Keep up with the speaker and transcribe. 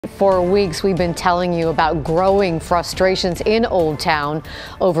For weeks, we've been telling you about growing frustrations in Old Town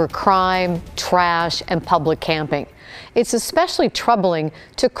over crime, trash, and public camping. It's especially troubling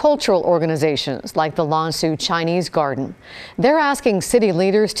to cultural organizations like the Lansu Chinese Garden. They're asking city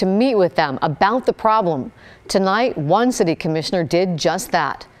leaders to meet with them about the problem. Tonight, one city commissioner did just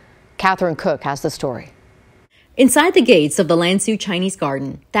that. Catherine Cook has the story. Inside the gates of the Lansu Chinese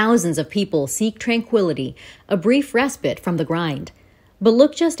Garden, thousands of people seek tranquility, a brief respite from the grind. But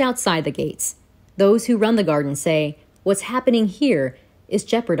look just outside the gates. Those who run the garden say what's happening here is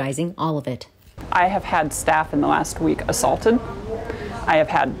jeopardizing all of it. I have had staff in the last week assaulted. I have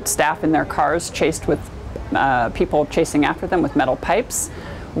had staff in their cars chased with people chasing after them with metal pipes.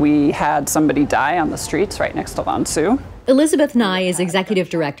 We had somebody die on the streets right next to Lansu. Elizabeth Nye is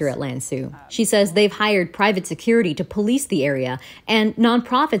executive director at Lansu. She says they've hired private security to police the area, and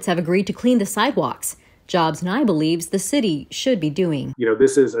nonprofits have agreed to clean the sidewalks. Jobs Nye believes the city should be doing.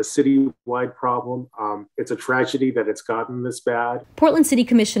 This is a city-wide problem. It's a tragedy that it's gotten this bad. Portland City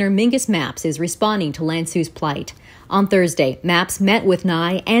Commissioner Mingus Mapps is responding to Lansu's plight. On Thursday, Mapps met with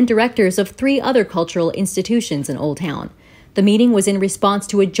Nye and directors of 3 other cultural institutions in Old Town. The meeting was in response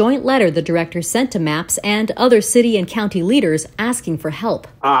to a joint letter the director sent to Mapps and other city and county leaders asking for help.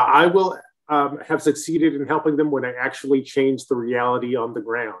 I will have succeeded in helping them when I actually change the reality on the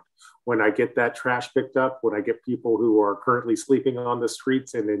ground. When I get that trash picked up, when I get people who are currently sleeping on the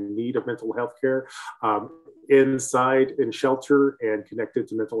streets and in need of mental health care inside in shelter and connected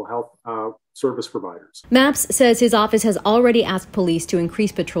to mental health service providers. Mapps says his office has already asked police to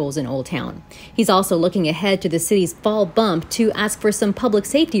increase patrols in Old Town. He's also looking ahead to the city's fall bump to ask for some public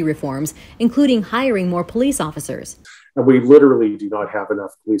safety reforms, including hiring more police officers. And we literally do not have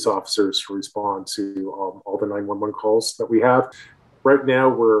enough police officers to respond to all the 911 calls that we have. Right now,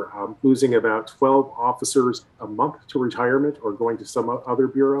 we're losing about 12 officers a month to retirement or going to some other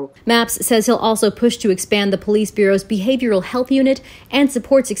bureau. Mapps says he'll also push to expand the police bureau's behavioral health unit and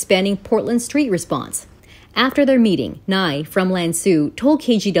supports expanding Portland's street response. After their meeting, Nye from Lansu told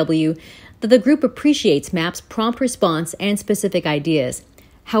KGW that the group appreciates Mapps' prompt response and specific ideas.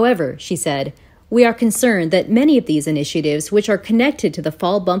 However, she said, we are concerned that many of these initiatives, which are connected to the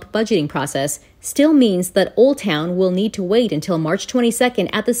fall bump budgeting process, still means that Old Town will need to wait until March 22nd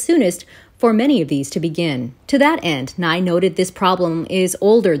at the soonest for many of these to begin. To that end, Nye noted this problem is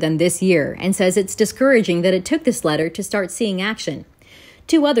older than this year and says it's discouraging that it took this letter to start seeing action.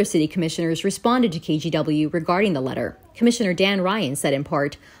 2 other city commissioners responded to KGW regarding the letter. Commissioner Dan Ryan said in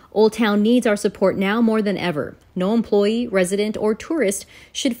part, Old Town needs our support now more than ever. No employee, resident, or tourist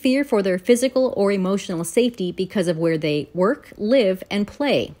should fear for their physical or emotional safety because of where they work, live, and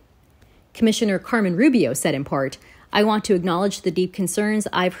play. Commissioner Carmen Rubio said in part, I want to acknowledge the deep concerns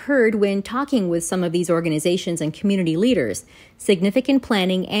I've heard when talking with some of these organizations and community leaders. Significant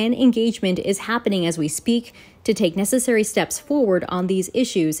planning and engagement is happening as we speak to take necessary steps forward on these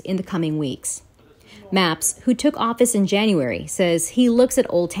issues in the coming weeks. Mapps, who took office in January, says he looks at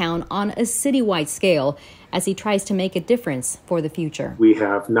Old Town on a citywide scale as he tries to make a difference for the future. We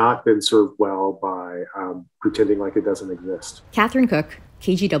have not been served well by pretending like it doesn't exist. Catherine Cook,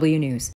 KGW News.